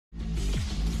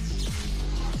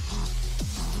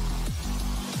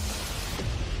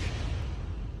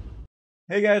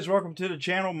Hey guys, welcome to the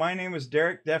channel. My name is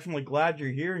Derek. Definitely glad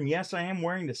you're here. And yes, I am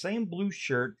wearing the same blue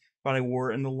shirt that I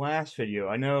wore in the last video.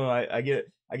 I know I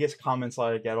get comments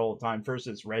like that all the time. First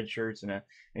it's red shirts and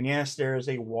yes, there is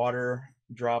a water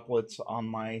droplets on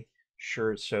my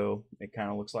shirt, so it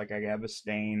kind of looks like I have a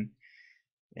stain.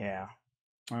 Yeah,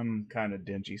 I'm kind of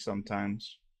dingy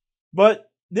sometimes.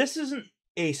 But this isn't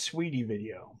a Sweetie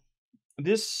video.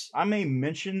 I may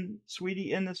mention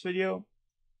Sweetie in this video,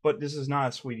 but this is not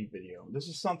a Sweetie video. This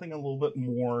is something a little bit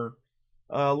more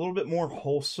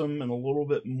wholesome and a little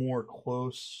bit more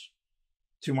close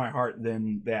to my heart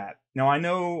than that. Now I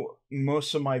know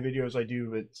most of my videos I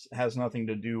do it has nothing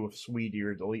to do with Sweetie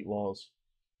or Delete Laws.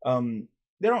 Um,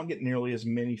 they don't get nearly as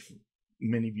many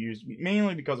views,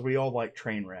 mainly because we all like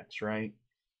train wrecks, right?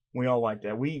 We all like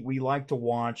that. We like to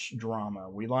watch drama.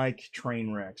 We like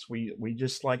train wrecks. We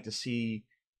just like to see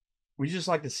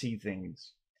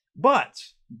things. But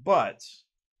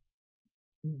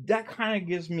that kind of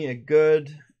gives me a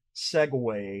good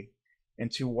segue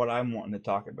into what I'm wanting to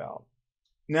talk about.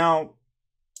 Now,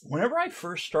 whenever I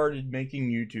first started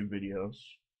making YouTube videos,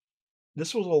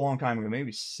 this was a long time ago,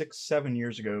 maybe 6, 7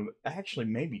 years ago, actually,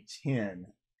 maybe 10.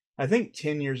 I think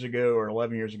 10 years ago or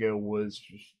 11 years ago was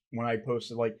when I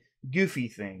posted like goofy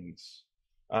things.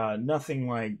 Nothing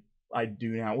like I do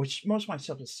now, which most of my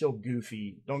stuff is still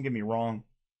goofy, don't get me wrong.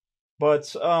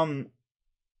 But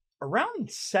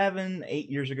around 7, 8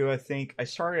 years ago, I think I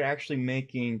started actually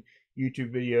making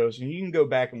YouTube videos, and you can go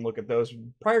back and look at those.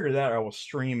 Prior to that, I was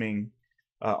streaming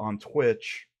on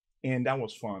Twitch, and that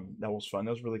was fun. That was fun.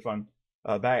 That was really fun.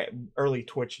 Back early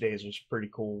Twitch days was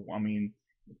pretty cool. I mean,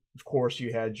 of course,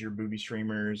 you had your booby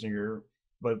streamers and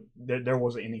but there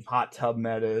wasn't any hot tub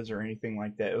metas or anything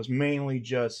like that. It was mainly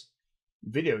just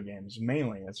video games.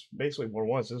 Mainly, that's basically what it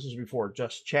was. This was before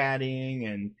just chatting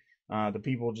and the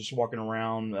people just walking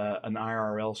around an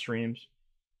IRL streams.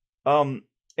 Um,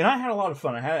 and I had a lot of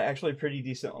fun. I had actually a pretty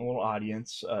decent little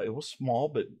audience. It was small,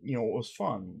 but it was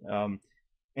fun.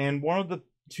 And one of the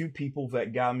two people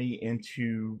that got me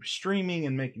into streaming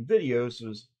and making videos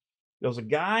was there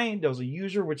was a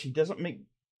user which he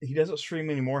doesn't stream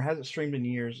anymore, hasn't streamed in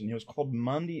years, and he was called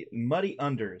Muddy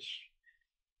Unders,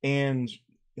 and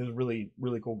he was a really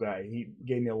really cool guy. He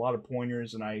gave me a lot of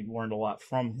pointers, and I learned a lot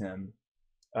from him.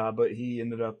 But he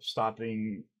ended up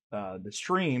stopping the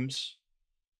streams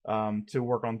to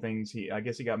work on things. I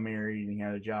guess he got married and he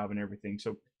had a job and everything.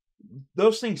 So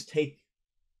those things take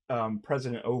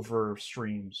precedent over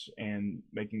streams and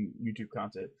making YouTube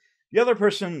content. The other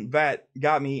person that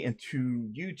got me into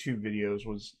YouTube videos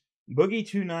was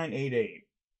Boogie2988.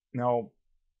 Now,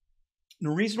 the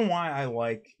reason why I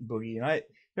like Boogie, and I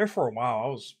there for a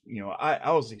while,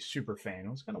 I was a super fan.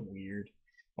 It was kind of weird,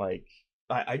 like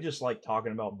I just like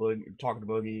talking to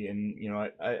Boogie, and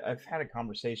I've had a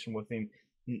conversation with him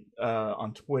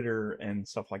on Twitter and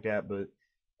stuff like that. But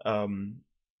um,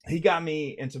 he got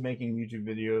me into making YouTube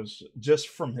videos just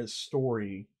from his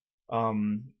story.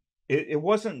 Um, it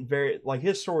wasn't very like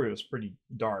his story was pretty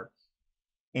dark,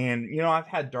 and I've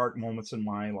had dark moments in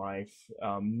my life.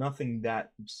 Nothing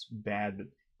that bad, but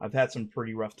I've had some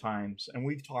pretty rough times, and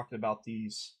we've talked about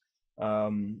these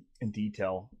in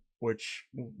detail, which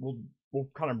we'll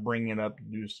kind of bring it up to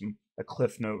do a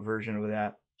cliff note version of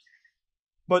that.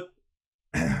 But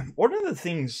one of the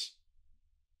things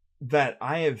that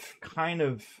I have kind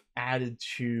of added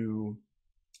to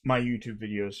my YouTube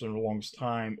videos for the longest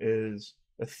time is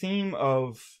a theme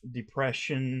of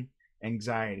depression,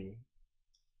 anxiety.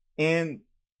 And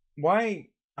why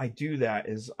I do that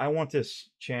is I want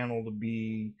this channel to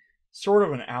be sort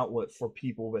of an outlet for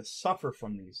people that suffer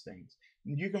from these things.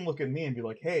 You can look at me and be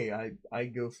like, hey, I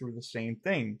go through the same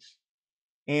things.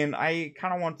 And I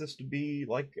kind of want this to be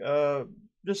like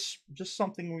just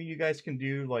something where you guys can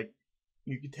do, like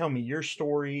you can tell me your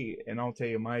story and I'll tell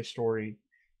you my story,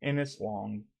 and it's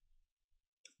long.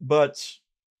 But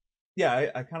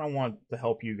yeah, I kind of want to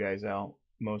help you guys out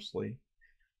mostly.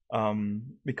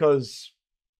 Because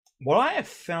what I have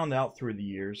found out through the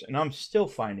years, and I'm still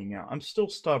finding out, I'm still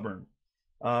stubborn.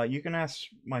 You can ask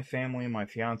my family and my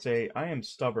fiance. I am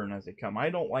stubborn as they come.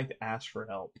 I don't like to ask for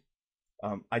help.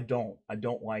 I don't. I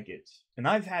don't like it. And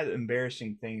I've had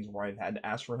embarrassing things where I've had to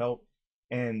ask for help,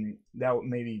 and that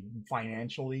maybe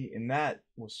financially, and that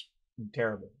was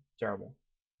terrible, terrible.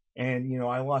 And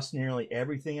I lost nearly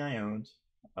everything I owned.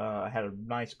 I had a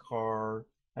nice car,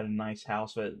 had a nice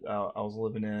house that I was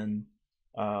living in.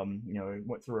 I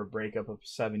went through a breakup of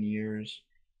 7 years.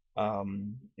 I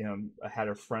had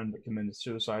a friend that committed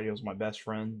suicide. He was my best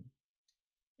friend,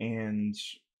 and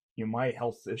my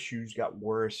health issues got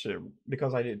worse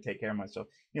because I didn't take care of myself.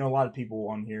 A lot of people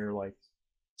on here like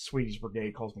Sweeties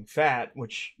Brigade calls me fat,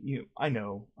 which I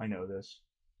know this.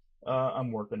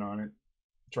 I'm working on it,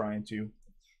 trying to.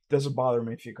 Doesn't bother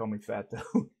me if you call me fat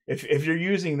though. if you're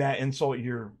using that insult,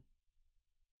 you.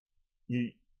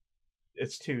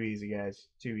 It's too easy, guys.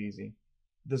 Too easy.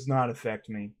 Does not affect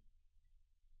me.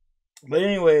 But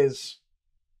anyways,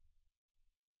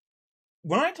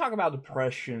 when I talk about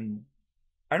depression,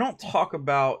 I don't talk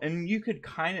about, and you could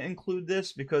kind of include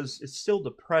this because it's still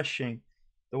depression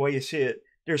the way you see it.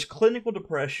 There's clinical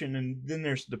depression and then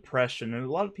there's depression, and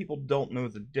a lot of people don't know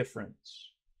the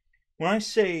difference. When I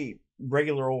say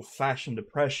regular old fashioned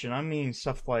depression, I mean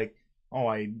stuff like, oh,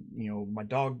 my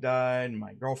dog died,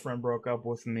 my girlfriend broke up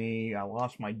with me, I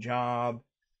lost my job,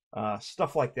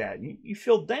 stuff like that. You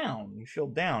feel down,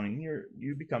 and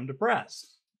you become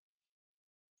depressed.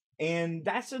 And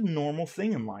that's a normal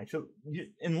thing in life.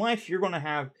 In life, you're going to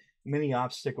have many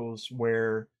obstacles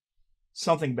where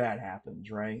something bad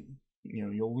happens, right?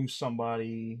 You'll lose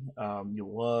somebody you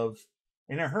love,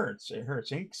 and it hurts. It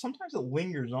hurts. And sometimes it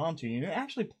lingers onto you, and it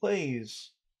actually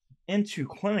plays into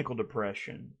clinical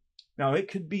depression. Now, it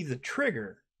could be the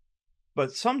trigger,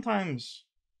 but sometimes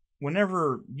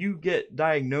whenever you get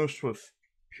diagnosed with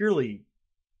purely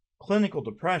clinical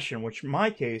depression, which in my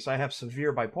case, I have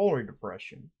severe bipolar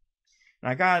depression.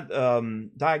 And I got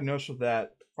diagnosed with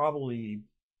that probably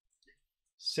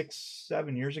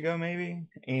 6-7 years ago, maybe.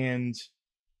 And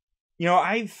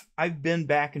I've been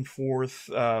back and forth.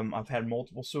 I've had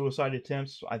multiple suicide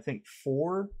attempts. I think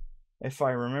 4, if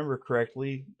I remember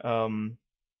correctly.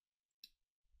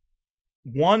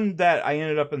 One that I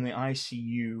ended up in the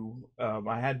ICU.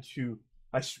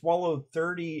 I swallowed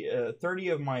 30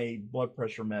 of my blood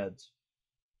pressure meds,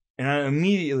 and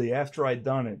immediately after I'd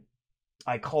done it,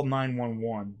 I called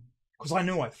 911 because I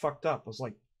knew I fucked up. I was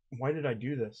like, why did I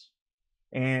do this?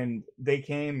 And they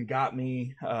came, got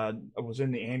me. I was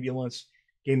in the ambulance,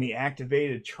 gave me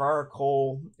activated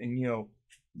charcoal, and you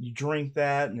drink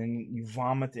that, and then you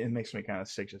vomit. It makes me kind of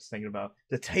sick just thinking about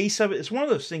the taste of it. It's one of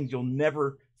those things you'll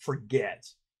never forget.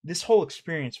 This whole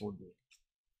experience will be.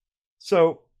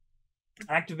 So,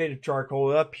 activated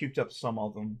charcoal. I puked up some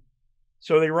of them.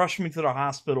 So they rushed me to the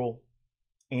hospital,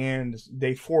 and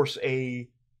they force a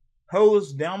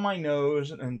hose down my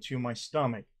nose and into my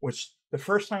stomach, which the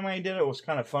first time I did it was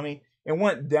kind of funny. It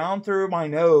went down through my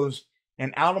nose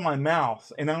and out of my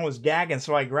mouth, and I was gagging,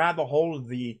 so I grabbed a hold of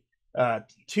the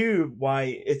tube.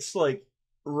 Why, it's like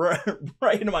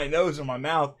right into my nose and my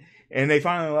mouth, and they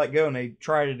finally let go, and they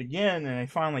tried it again, and they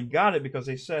finally got it because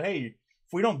they said, hey,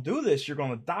 if we don't do this, you're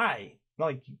going to die.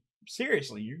 Like,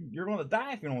 seriously, you're going to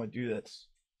die if you don't do this.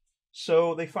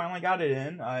 So they finally got it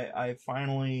in. I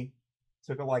finally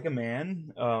took it like a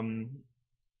man.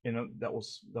 That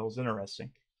was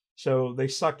interesting. So they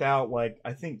sucked out like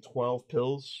I think 12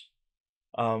 pills,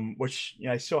 which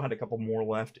I still had a couple more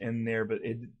left in there, but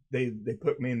they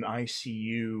put me in the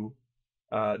ICU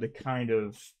to kind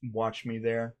of watch me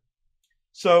there.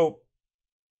 So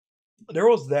there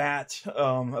was that.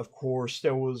 Of course,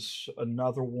 there was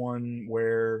another one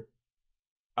where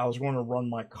I was going to run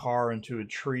my car into a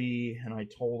tree, and I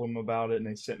told them about it, and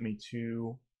they sent me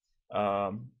to,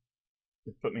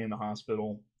 they put me in the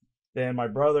hospital. Then my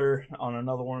brother, on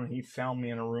another one, he found me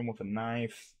in a room with a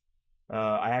knife.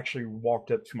 I actually walked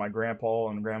up to my grandpa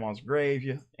and grandma's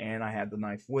grave, and I had the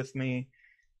knife with me,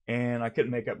 and I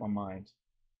couldn't make up my mind.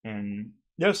 And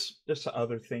there's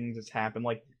other things that's happened.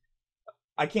 Like,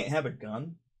 I can't have a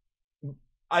gun.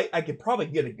 I could probably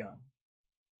get a gun,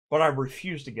 but I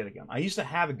refused to get a gun. I used to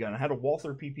have a gun. I had a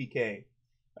Walther PPK.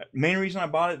 Main reason I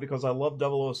bought it because I love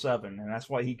 007, and that's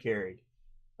why he carried.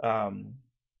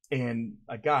 And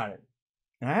I got it,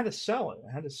 and I had to sell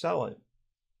it.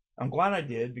 I'm glad I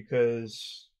did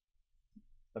because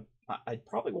I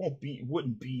probably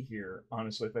wouldn't be here,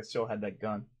 honestly, if I still had that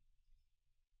gun.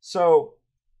 So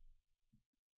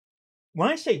when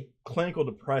I say clinical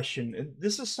depression,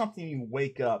 this is something you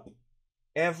wake up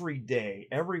every day,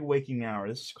 every waking hour.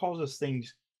 This causes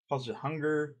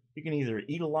hunger. You can either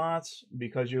eat a lot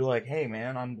because you're like, hey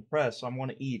man, I'm depressed, so I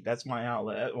want to eat. That's my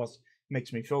outlet. That's what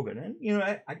makes me feel good. And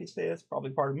I could say that's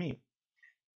probably part of me.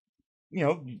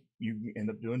 You end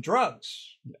up doing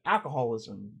drugs,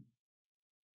 alcoholism.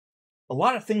 A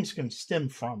lot of things can stem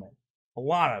from it. A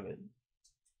lot of it.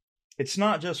 It's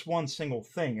not just one single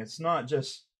thing. It's not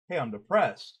just, hey, I'm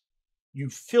depressed. You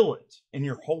feel it in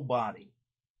your whole body.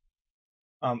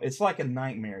 It's like a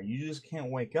nightmare. You just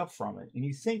can't wake up from it. And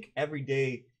you think every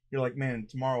day, you're like, man,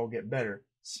 tomorrow will get better.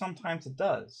 Sometimes it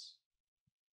does.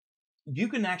 You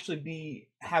can actually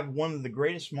have one of the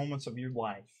greatest moments of your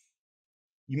life.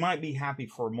 You might be happy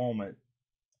for a moment,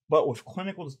 but with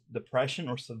clinical depression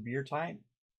or severe type,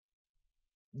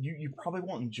 you probably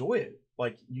won't enjoy it.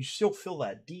 Like you still feel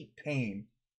that deep pain.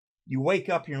 You wake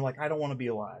up and you're like, I don't want to be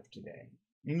alive today,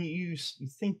 and you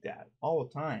think that all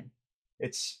the time.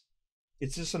 It's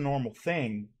it's just a normal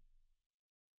thing.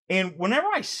 And whenever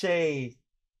I say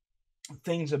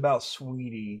things about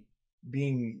Sweetie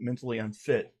being mentally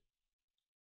unfit,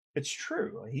 it's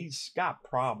true. He's got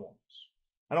problems.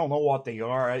 I don't know what they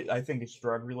are. I think it's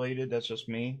drug related. That's just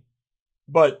me.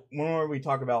 But whenever we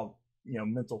talk about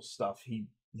mental stuff, he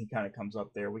kind of comes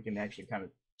up there. We can actually kind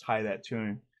of tie that to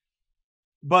him.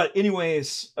 But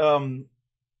anyways,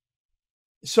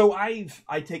 so I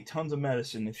take tons of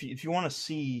medicine. If you want to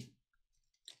see,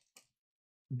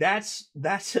 that's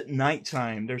at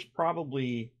nighttime. There's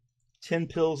probably 10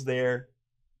 pills there.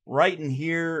 Right in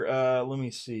here, let me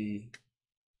see.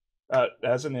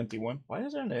 That's an empty one. Why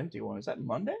is there an empty one? Is that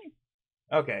Monday?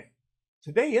 Okay.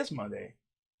 Today is Monday.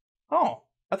 Oh,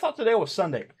 I thought today was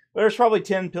Sunday. But there's probably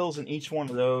 10 pills in each one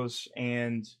of those,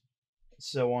 and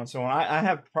so on, so on.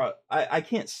 I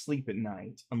can't sleep at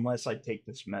night unless I take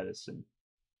this medicine.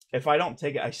 If I don't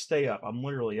take it, I stay up. I'm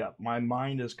literally up. My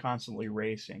mind is constantly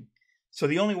racing. So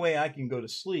the only way I can go to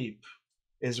sleep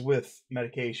is with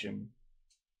medication.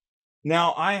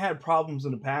 Now, I had problems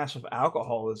in the past with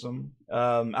alcoholism.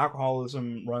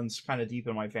 Alcoholism runs kind of deep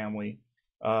in my family.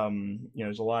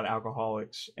 There's a lot of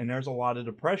alcoholics, and there's a lot of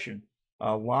depression,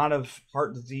 a lot of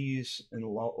heart disease, and a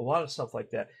lot of stuff like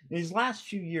that. And these last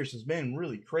few years has been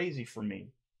really crazy for me.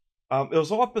 It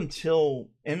was up until,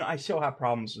 and I still have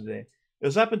problems today. It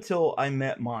was up until I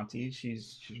met Monty.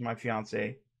 She's my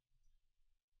fiance.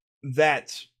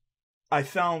 That I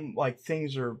found like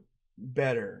things are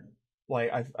better.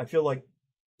 Like I feel like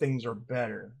things are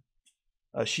better.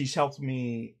 She's helped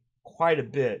me quite a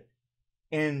bit,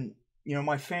 and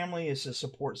my family is a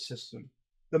support system.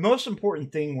 The most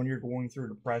important thing when you're going through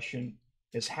depression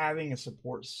is having a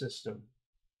support system,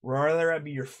 whether that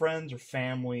be your friends or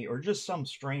family or just some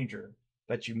stranger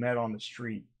that you met on the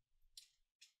street.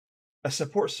 A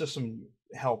support system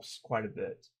helps quite a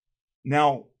bit.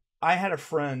 Now, I had a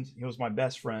friend, he was my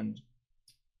best friend.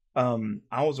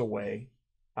 I was away.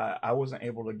 I wasn't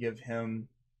able to give him,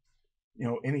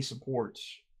 any support.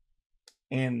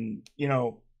 And,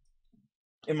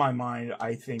 in my mind,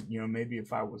 I think, maybe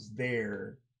if I was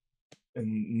there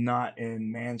and not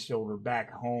in Mansfield or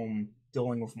back home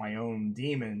dealing with my own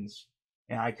demons,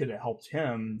 and I could have helped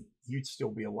him, he'd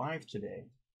still be alive today.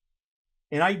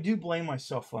 And I do blame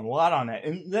myself a lot on that.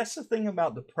 And that's the thing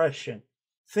about depression.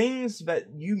 Things that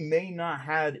you may not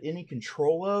had any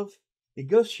control of, it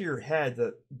goes to your head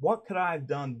that what could I have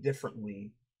done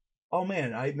differently? Oh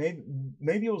man, I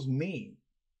maybe it was me.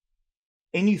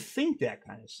 And you think that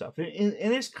kind of stuff. And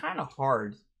it's kind of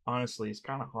hard, honestly, it's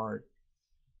kind of hard.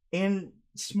 And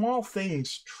small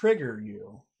things trigger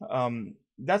you.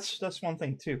 That's one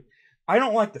thing too. I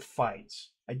don't like to fight.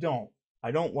 I don't. I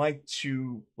don't like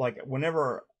to like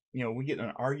whenever we get in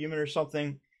an argument or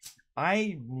something.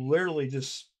 I literally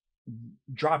just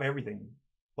drop everything.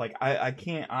 Like I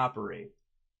can't operate.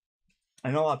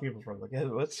 I know a lot of people are probably like, "Yeah,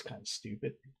 that's kind of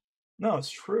stupid." No, it's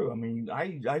true. I mean,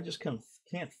 I just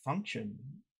can't function.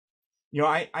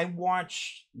 I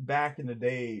watched back in the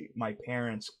day my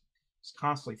parents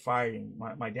constantly fighting.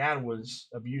 My dad was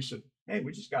abusive. Hey,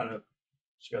 we just gotta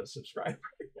subscribe.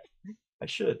 I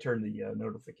should have turned the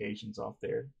notifications off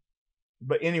there.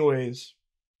 But anyways,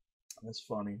 that's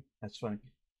funny. That's funny.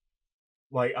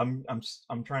 Like I'm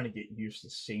trying to get used to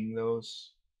seeing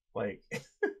those. Like,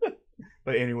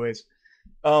 but anyways,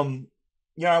 um,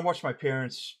 I watched my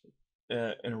parents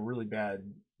in a really bad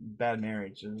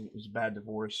marriage. It was a bad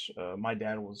divorce. My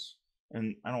dad was,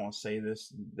 and I don't want to say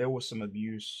this. There was some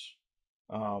abuse.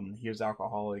 He was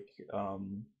alcoholic.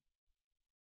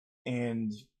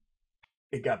 And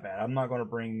it got bad. I'm not going to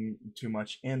bring too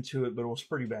much into it, but it was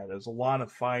pretty bad. There was a lot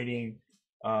of fighting.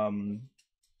 And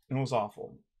it was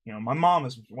awful. My mom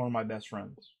is one of my best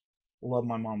friends. I love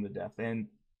my mom to death, and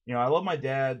I love my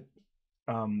dad.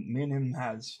 Me and him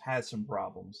has had some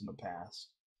problems in the past,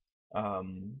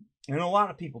 and a lot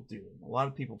of people do. A lot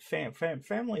of people,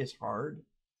 family is hard.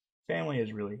 Family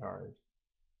is really hard.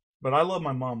 But I love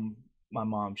my mom. My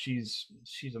mom, she's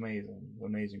amazing,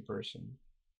 amazing person,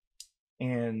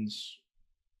 and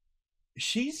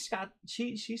she has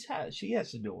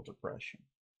to deal with depression.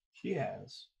 She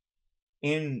has,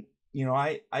 and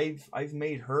I've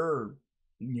made her,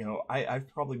 I've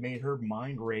probably made her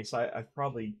mind race. I've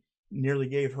probably nearly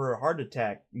gave her a heart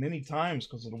attack many times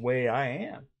because of the way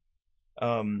I am.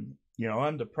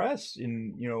 I'm depressed,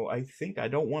 and I think I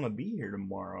don't want to be here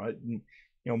tomorrow.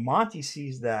 Monty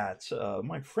sees that.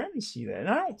 My friends see that, and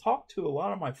I don't talk to a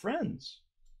lot of my friends.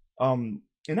 And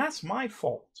that's my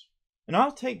fault. and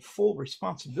I'll take full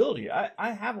responsibility.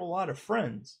 I have a lot of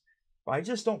friends, but I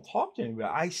just don't talk to anybody.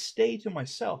 I stay to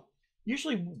myself.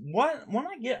 Usually, when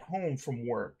I get home from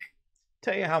work,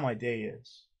 tell you how my day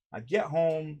is. I get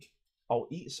home, I'll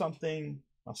eat something,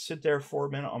 I'll sit there for a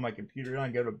minute on my computer, and I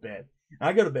go to bed. And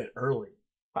I go to bed early.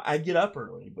 I get up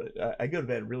early, but I go to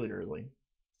bed really early.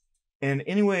 And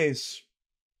anyways,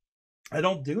 I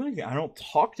don't do anything. I don't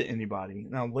talk to anybody.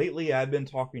 Now lately, I've been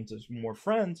talking to some more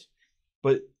friends,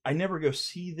 but I never go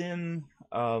see them.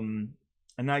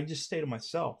 And I just stay to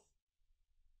myself.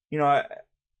 You know,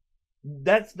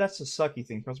 that's a sucky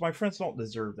thing because my friends don't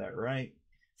deserve that, right?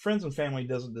 Friends and family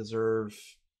doesn't deserve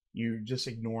you just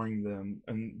ignoring them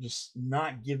and just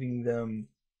not giving them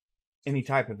any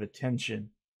type of attention.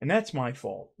 And that's my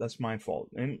fault. That's my fault.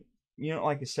 And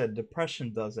like I said,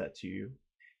 depression does that to you.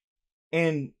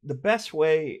 And the best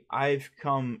way I've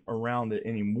come around it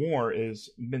anymore is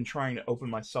been trying to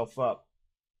open myself up.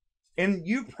 And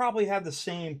you probably have the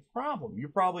same problem. You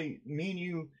probably, me and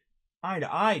you, eye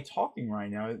to eye talking right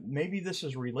now. Maybe this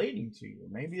is relating to you.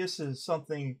 Maybe this is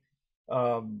something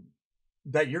um,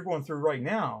 that you're going through right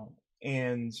now.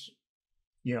 And,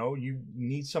 you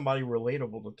need somebody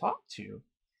relatable to talk to.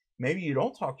 Maybe you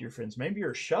don't talk to your friends. Maybe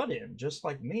you're shut in, just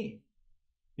like me.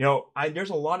 There's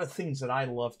a lot of things that I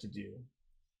love to do.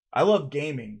 I love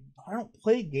gaming. I don't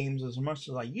play games as much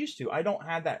as I used to. I don't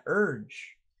have that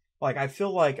urge. Like I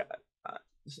feel like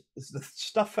the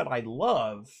stuff that I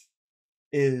love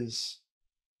is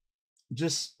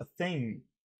just a thing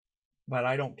that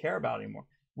I don't care about anymore.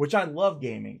 Which I love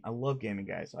gaming. I love gaming,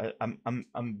 guys. I'm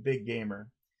a big gamer.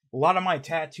 A lot of my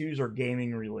tattoos are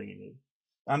gaming related.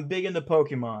 I'm big into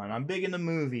Pokemon. I'm big into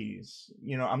movies.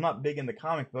 I'm not big into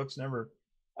comic books. Never.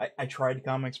 I tried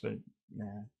comics, but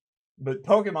nah. But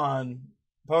Pokemon,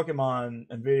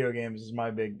 and video games is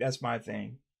That's my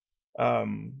thing.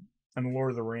 And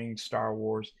Lord of the Rings, Star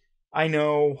Wars. I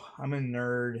know I'm a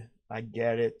nerd. I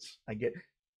get it.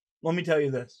 Let me tell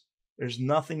you this: there's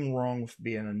nothing wrong with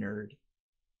being a nerd,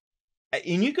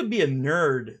 and you could be a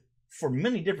nerd for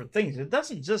many different things. It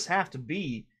doesn't just have to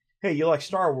be, hey, you like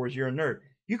Star Wars, you're a nerd.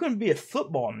 You can be a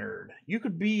football nerd. You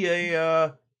could be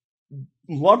a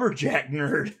lumberjack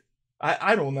nerd.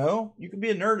 I don't know. You can be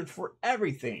a nerd for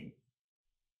everything.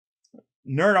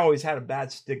 Nerd always had a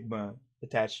bad stigma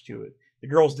attached to it. The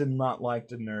girls did not like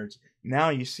the nerds. Now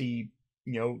you see,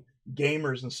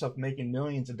 gamers and stuff making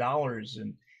millions of dollars,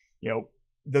 and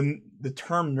the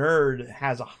term nerd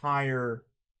has a higher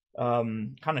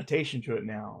connotation to it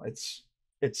now. It's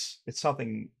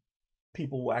something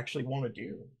people actually want to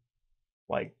do,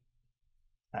 like,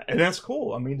 and that's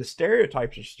cool. I mean, the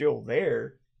stereotypes are still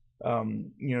there.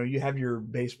 You have your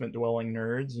basement dwelling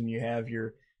nerds, and you have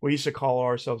we used to call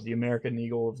ourselves the American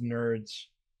Eagle of nerds,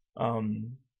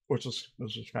 which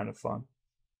was kind of fun.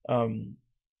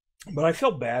 But I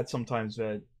feel bad sometimes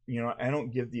that I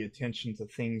don't give the attention to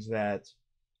things that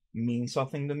mean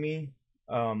something to me.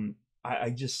 I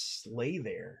just lay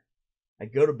there. I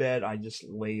go to bed. I just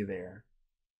lay there,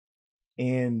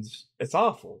 and it's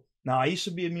awful. Now I used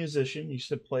to be a musician. Used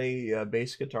to play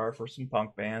bass guitar for some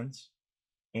punk bands,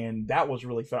 and that was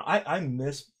really fun. I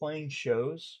miss playing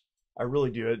shows. I really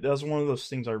do. That's one of those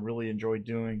things I really enjoy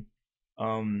doing.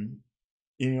 Um,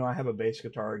 I have a bass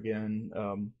guitar again.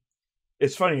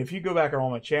 It's funny if you go back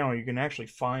on my channel, you can actually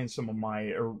find some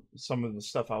of the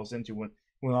stuff I was into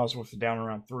when I was with Down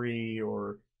Around 3,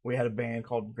 or we had a band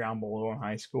called Ground Below in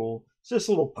high school. It's just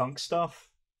little punk stuff.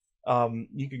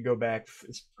 You can go back.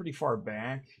 It's pretty far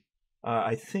back.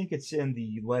 I think it's in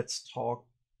the Let's Talk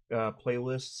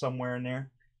playlist somewhere in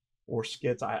there, or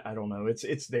skits. I don't know.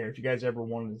 It's there if you guys ever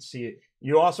wanted to see it.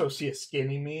 You also see a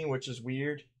skinny me, which is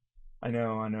weird. I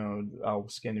know. I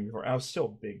was skinny before. I was still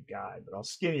a big guy, but I was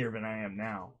skinnier than I am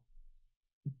now.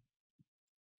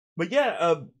 But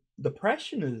yeah,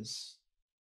 depression it's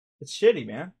shitty,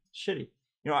 man. It's shitty.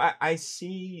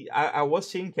 I was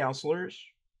seeing counselors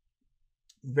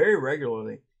very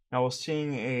regularly. I was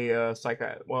seeing a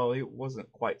Well, he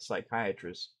wasn't quite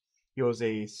psychiatrist. He was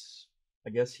I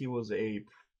guess he was a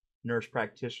nurse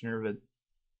practitioner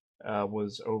that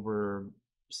was over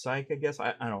psych. I guess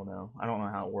I don't know. I don't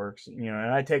know how it works. And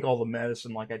I take all the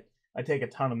medicine. Like I take a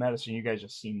ton of medicine. You guys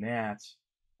have seen that.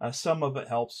 Some of it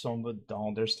helps, some of it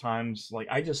don't. There's times like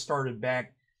I just started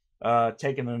back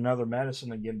taking another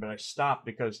medicine again, but I stopped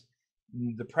because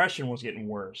depression was getting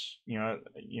worse.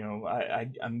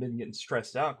 I've been getting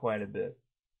stressed out quite a bit,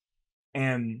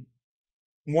 and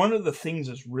one of the things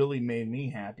that's really made me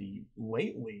happy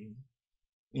lately,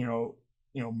 you know,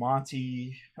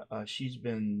 Monty, she's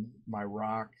been my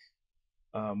rock,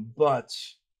 but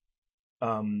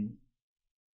um,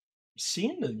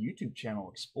 seeing the YouTube channel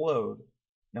explode.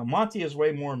 Now, Monty is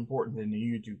way more important than the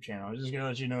YouTube channel. I'm just gonna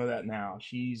let you know that now.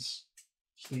 She's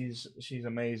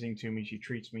amazing to me. She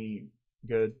treats me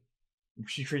good.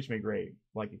 She treats me great,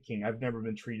 like a king. I've never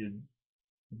been treated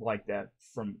like that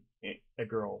from a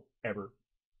girl ever.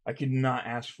 I could not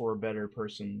ask for a better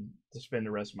person to spend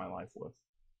the rest of my life with.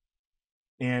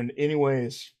 And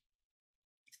anyways,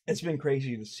 it's been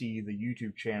crazy to see the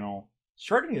YouTube channel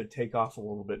starting to take off a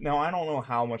little bit. Now, I don't know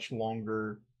how much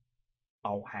longer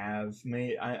I'll have.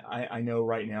 I know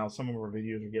right now some of our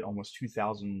videos are getting almost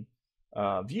 2,000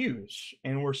 views,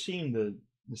 and we're seeing the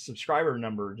subscriber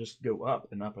number just go up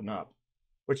and up and up,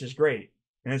 which is great.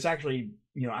 And it's actually,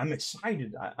 I'm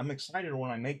excited. I'm excited when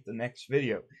I make the next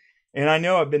video. And I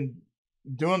know I've been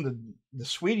doing the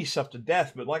Sweetie stuff to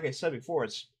death, but like I said before,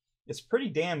 it's pretty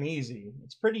damn easy.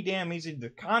 It's pretty damn easy. The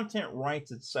content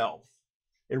writes itself.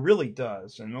 It really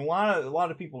does. And a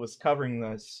lot of people that's covering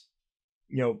this,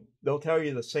 they'll tell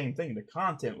you the same thing. The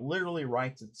content literally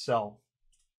writes itself.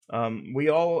 We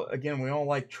all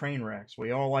like train wrecks.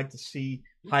 We all like to see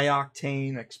high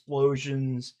octane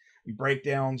explosions,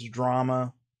 breakdowns,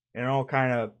 drama, and it all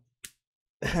kind of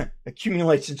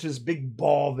accumulates into this big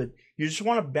ball that you just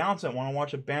want to bounce it, want to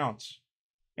watch it bounce.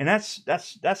 And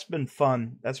that's been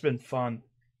fun. That's been fun.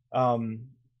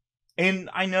 And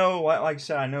I know, like I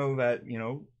said, I know that,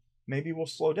 maybe we'll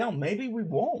slow down. Maybe we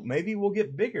won't. Maybe we'll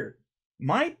get bigger.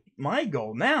 My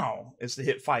goal now is to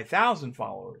hit 5,000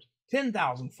 followers,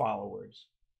 10,000 followers,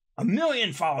 1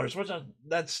 million followers.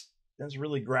 That's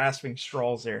really grasping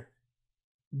straws there.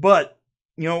 But,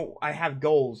 I have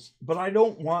goals, but I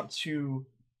don't want to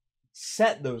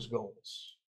set those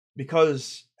goals,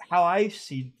 because how I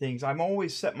see things, I'm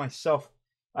always set myself.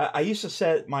 I used to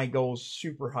set my goals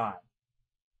super high.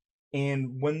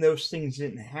 And when those things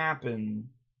didn't happen,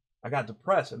 I got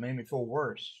depressed. It made me feel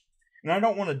worse. And I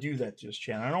don't want to do that to this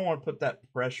channel. I don't want to put that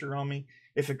pressure on me.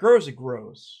 If it grows, it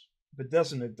grows. If it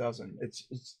doesn't, it doesn't.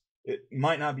 It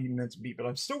might not be meant to be, but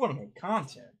I'm still going to make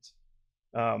content.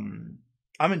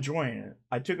 I'm enjoying it.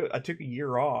 I took a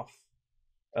year off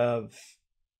of,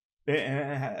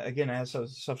 and again, it has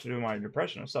stuff to do with my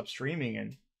depression. I stopped streaming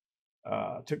and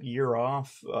took a year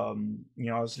off. I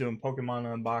was doing Pokemon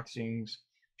unboxings,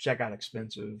 which that got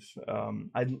expensive.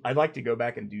 I'd like to go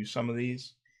back and do some of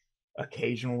these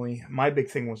occasionally. My big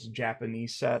thing was the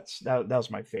Japanese sets. That was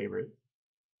my favorite.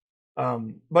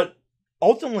 But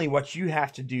ultimately, what you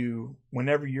have to do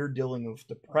whenever you're dealing with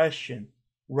depression,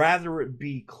 rather it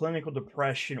be clinical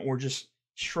depression or just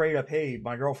straight up, hey,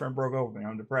 my girlfriend broke up with me,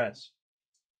 I'm depressed.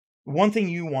 One thing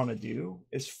you want to do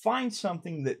is find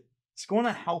something that's going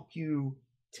to help you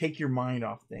take your mind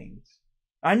off things.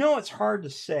 I know it's hard to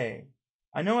say.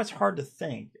 I know it's hard to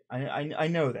think. I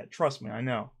know that. Trust me, I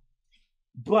know.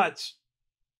 But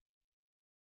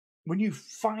when you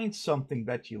find something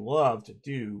that you love to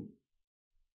do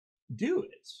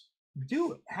it.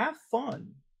 Do it. Have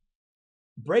fun.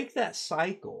 Break that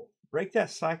cycle. Break that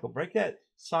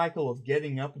cycle of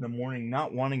getting up in the morning,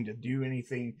 not wanting to do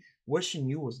anything, wishing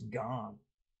you was gone.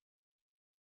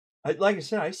 Like I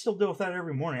said, I still deal with that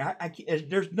every morning.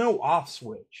 There's no off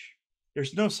switch.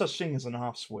 There's no such thing as an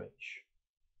off switch.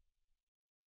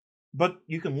 But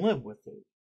you can live with it.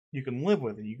 You can live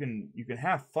with it. You can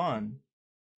have fun.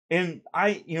 And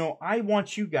I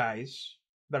want you guys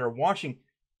that are watching,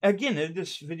 again,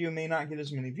 this video may not get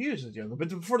as many views as the other,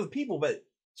 but for the people that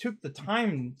took the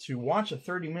time to watch a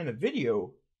 30-minute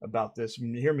video about this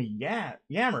and hear me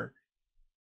yammer,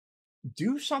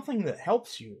 do something that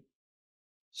helps you.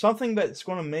 Something that's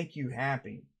going to make you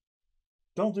happy.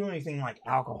 Don't do anything like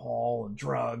alcohol and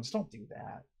drugs. Don't do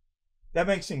that. That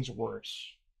makes things worse.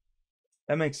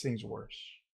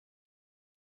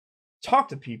 Talk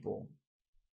to people.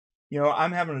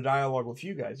 I'm having a dialogue with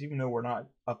you guys, even though we're not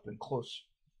up and close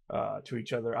to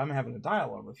each other. I'm having a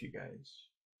dialogue with you guys.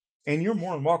 And you're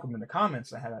more than welcome in the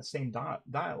comments to have that same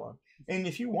dialogue. And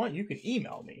if you want, you can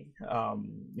email me.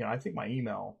 I think my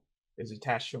email is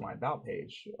attached to my About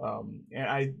page. And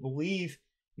I believe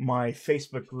my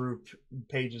Facebook group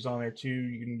page is on there too.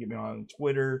 You can get me on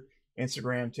Twitter,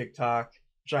 Instagram, TikTok,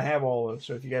 which I have all of those.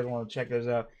 So if you guys want to check those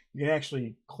out, you can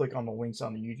actually click on the links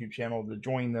on the YouTube channel to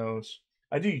join those.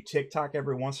 I do TikTok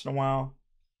every once in a while.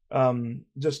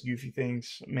 Just goofy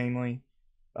things mainly.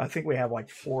 I think we have like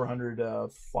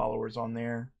 400 followers on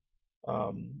there.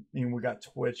 And we got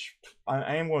Twitch.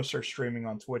 I am going to start streaming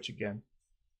on Twitch again.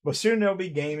 But soon there'll be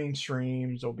gaming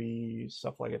streams. There'll be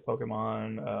stuff like a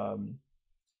Pokemon,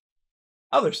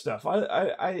 other stuff.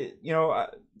 I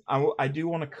do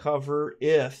want to cover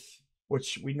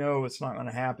which we know it's not going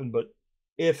to happen, but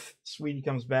if Sweetie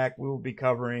comes back, we will be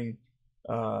covering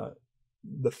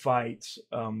the fight,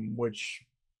 which,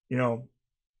 you know,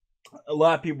 a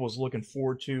lot of people was looking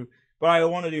forward to. But I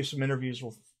want to do some interviews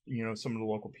with, you know, some of the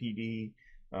local PD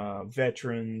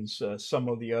veterans, some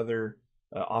of the other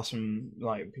awesome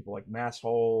like people like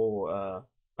Masshole,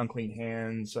 Unclean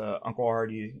Hands, Uncle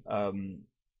Artie,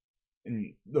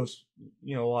 and those,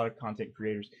 you know, a lot of content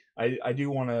creators. I do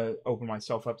want to open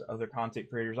myself up to other content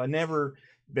creators. I never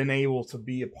been able to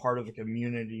be a part of a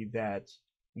community that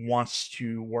wants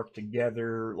to work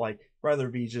together, like rather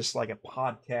be just like a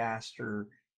podcast or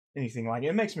anything like it.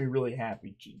 It makes me really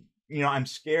happy. You know, I'm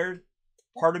scared.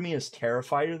 Part of me is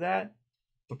terrified of that,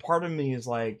 but part of me is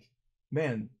like,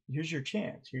 man, here's your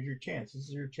chance. Here's your chance. This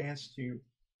is your chance to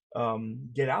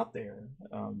get out there,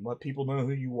 let people know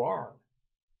who you are.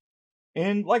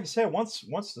 And like I said, once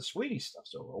the sweetie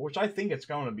stuff's over, which I think it's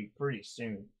going to be pretty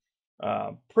soon,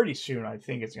 I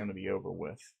think it's going to be over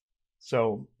with.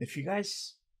 So if you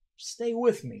guys stay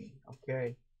with me,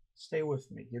 okay, stay with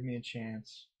me, give me a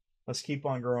chance. Let's keep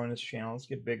on growing this channel. Let's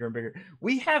get bigger and bigger.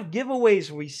 We have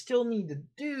giveaways we still need to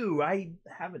do. I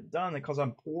haven't done it because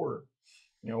I'm poor.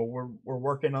 You know, we're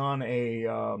working on a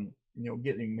you know,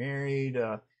 getting married,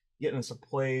 getting us a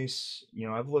place. You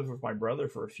know, I've lived with my brother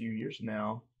for a few years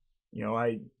now. You know,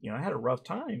 I had a rough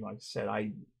time. Like I said,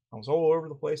 I was all over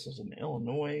the place. I was in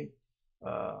Illinois.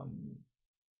 Um,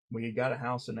 we got a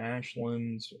house in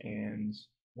Ashland and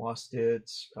lost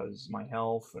it because my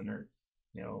health and her,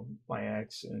 you know, my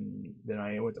ex, and then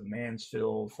I went to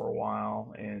Mansfield for a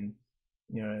while, and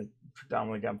you know,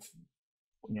 predominantly got,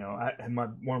 you know, I my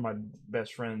one of my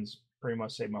best friends pretty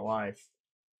much saved my life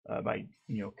by,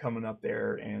 you know, coming up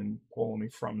there and pulling me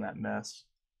from that mess.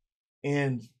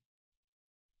 And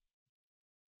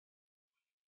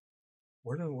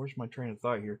where's my train of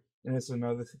thought here? And it's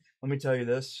another thing. Let me tell you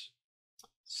this: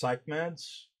 psych meds.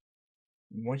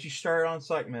 Once you start on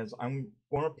psych meds, I'm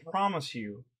going to promise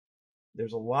you,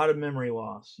 there's a lot of memory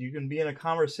loss. You can be in a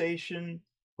conversation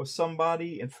with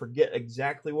somebody and forget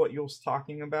exactly what you was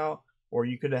talking about, or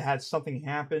you could have had something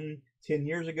happen 10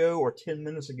 years ago or 10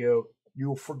 minutes ago.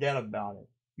 You'll forget about it.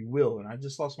 You will. And I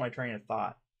just lost my train of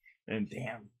thought. And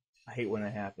damn, I hate when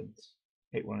it happens.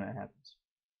 Hate when that happens.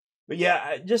 But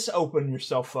yeah, just open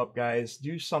yourself up, guys.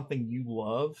 Do something you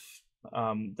love.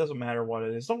 Doesn't matter what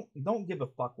it is. Don't give a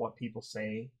fuck what people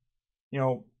say.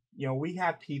 We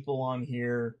have people on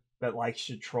here that likes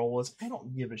to troll us. I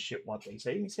don't give a shit what they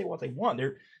say. They can say what they want.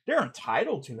 They're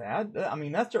entitled to that. I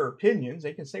mean, that's their opinions.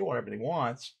 They can say whatever they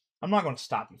want. I'm not going to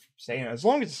stop you from saying it as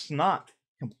long as it's not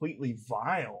completely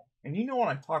vile. And you know what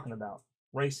I'm talking about: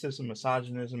 racism,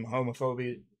 misogynism,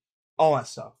 homophobia, all that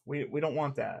stuff. We don't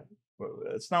want that.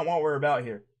 It's not what we're about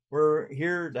here. We're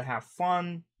here to have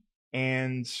fun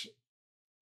and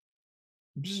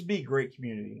just be a great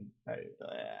community.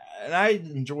 And I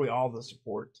enjoy all the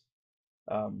support.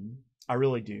 I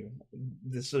really do.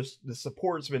 The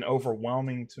support's been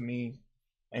overwhelming to me,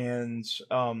 and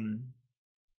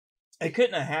it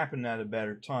couldn't have happened at a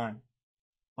better time.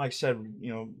 Like I said,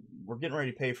 we're getting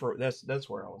ready to pay for that's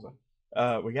where I was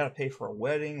at. We got to pay for a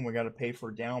wedding. We got to pay for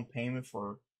a down payment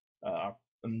for a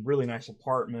really nice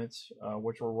apartment,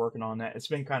 which we're working on that. It's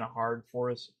been kind of hard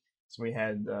for us. So we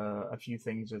had a few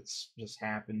things that's just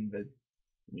happened that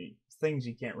things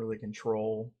you can't really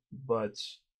control, but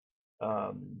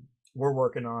we're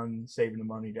working on saving the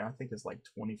money down. I think it's like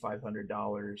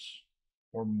 $2,500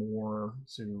 or more.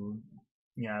 So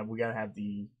yeah, we gotta have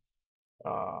the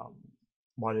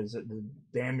what is it? The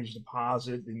damage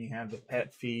deposit. Then you have the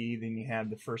pet fee. Then you have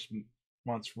the first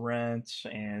month's rent,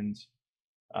 and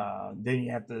then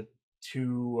you have the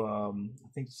two. I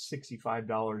think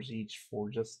 $65 each for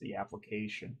just the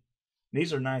application.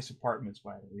 These are nice apartments,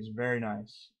 by the way. These are very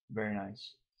nice, very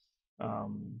nice.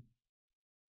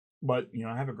 But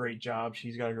I have a great job.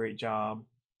 She's got a great job.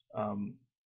 Um,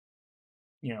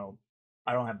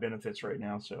 I don't have benefits right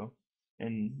now, so,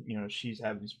 and she's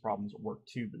having these problems at work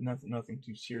too, but nothing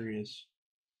too serious.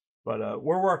 But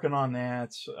we're working on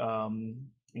that,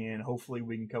 and hopefully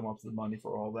we can come up with the money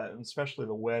for all that, and especially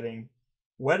the wedding.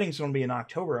 Wedding's going to be in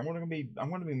October. I'm going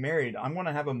to be married. I'm going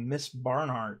to have a Miss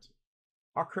Barnhart.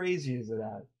 How crazy is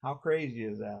that? How crazy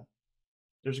is that?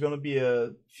 There's going to be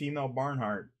a female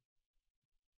Barnhart.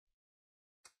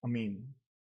 I mean,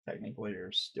 technically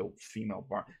there's still female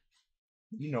Barn.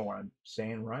 You know what I'm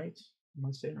saying, right? Am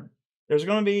I saying right?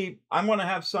 I'm going to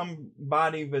have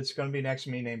somebody that's going to be next to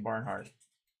me named Barnhart.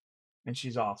 And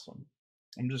she's awesome.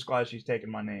 I'm just glad she's taking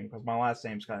my name because my last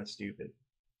name's kind of stupid.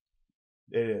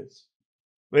 It is.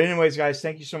 But anyways, guys,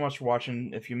 thank you so much for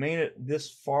watching. If you made it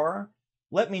this far,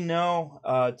 let me know.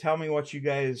 Tell me what you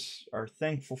guys are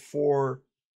thankful for.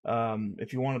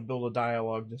 If you want to build a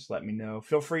dialogue, just let me know.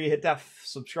 Feel free to hit that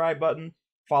subscribe button,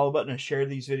 follow button, and share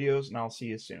these videos, and I'll see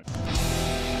you soon.